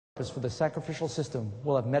purpose for the sacrificial system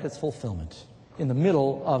will have met its fulfillment in the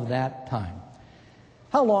middle of that time.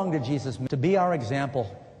 How long did Jesus to be our example?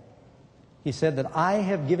 He said that I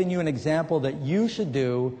have given you an example that you should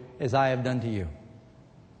do as I have done to you.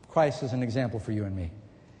 Christ is an example for you and me.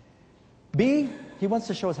 B, he wants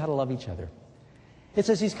to show us how to love each other. It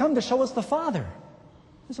says he's come to show us the Father.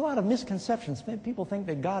 There's a lot of misconceptions. People think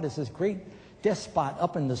that God is this great despot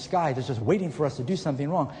up in the sky that's just waiting for us to do something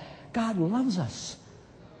wrong. God loves us.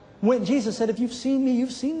 When Jesus said, if you've seen me,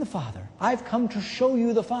 you've seen the Father. I've come to show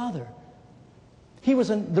you the Father. He was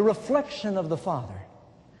the reflection of the Father.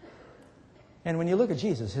 And when you look at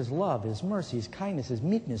Jesus, his love, his mercy, his kindness, his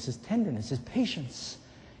meekness, his tenderness, his patience,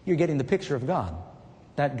 you're getting the picture of God,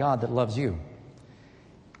 that God that loves you.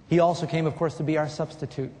 He also came, of course, to be our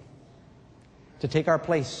substitute, to take our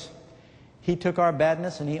place. He took our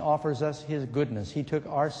badness and he offers us his goodness. He took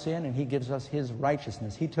our sin and he gives us his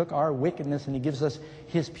righteousness. He took our wickedness and he gives us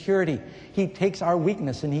his purity. He takes our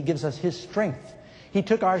weakness and he gives us his strength. He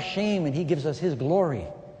took our shame and he gives us his glory.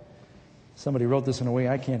 Somebody wrote this in a way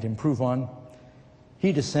I can't improve on.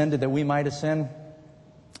 He descended that we might ascend.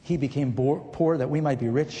 He became poor that we might be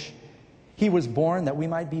rich. He was born that we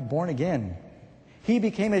might be born again. He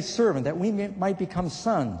became a servant that we might become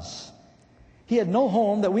sons. He had no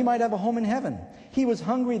home that we might have a home in heaven. He was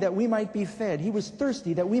hungry that we might be fed. He was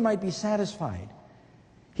thirsty that we might be satisfied.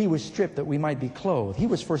 He was stripped that we might be clothed. He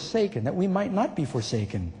was forsaken that we might not be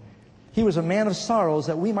forsaken. He was a man of sorrows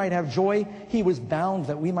that we might have joy. He was bound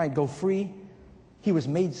that we might go free. He was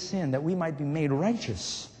made sin that we might be made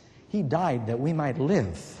righteous. He died that we might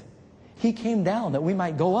live. He came down that we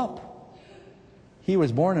might go up. He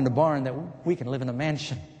was born in a barn that we can live in a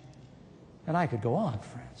mansion. And I could go on,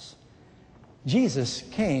 friends. Jesus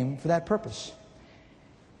came for that purpose.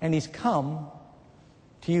 And he's come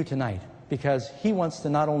to you tonight because he wants to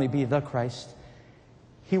not only be the Christ,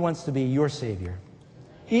 he wants to be your Savior.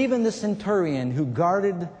 Even the centurion who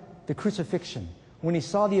guarded the crucifixion, when he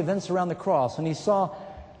saw the events around the cross, and he saw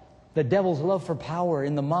the devil's love for power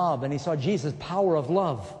in the mob, and he saw Jesus' power of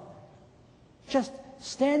love, just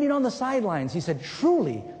standing on the sidelines, he said,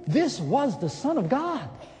 truly, this was the Son of God.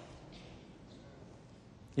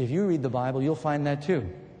 If you read the Bible, you'll find that too.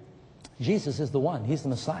 Jesus is the one. He's the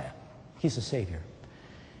Messiah. He's the Savior.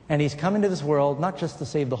 And he's come into this world not just to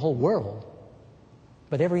save the whole world,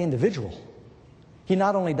 but every individual. He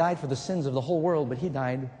not only died for the sins of the whole world, but he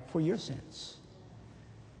died for your sins.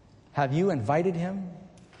 Have you invited him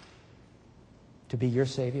to be your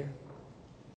Savior?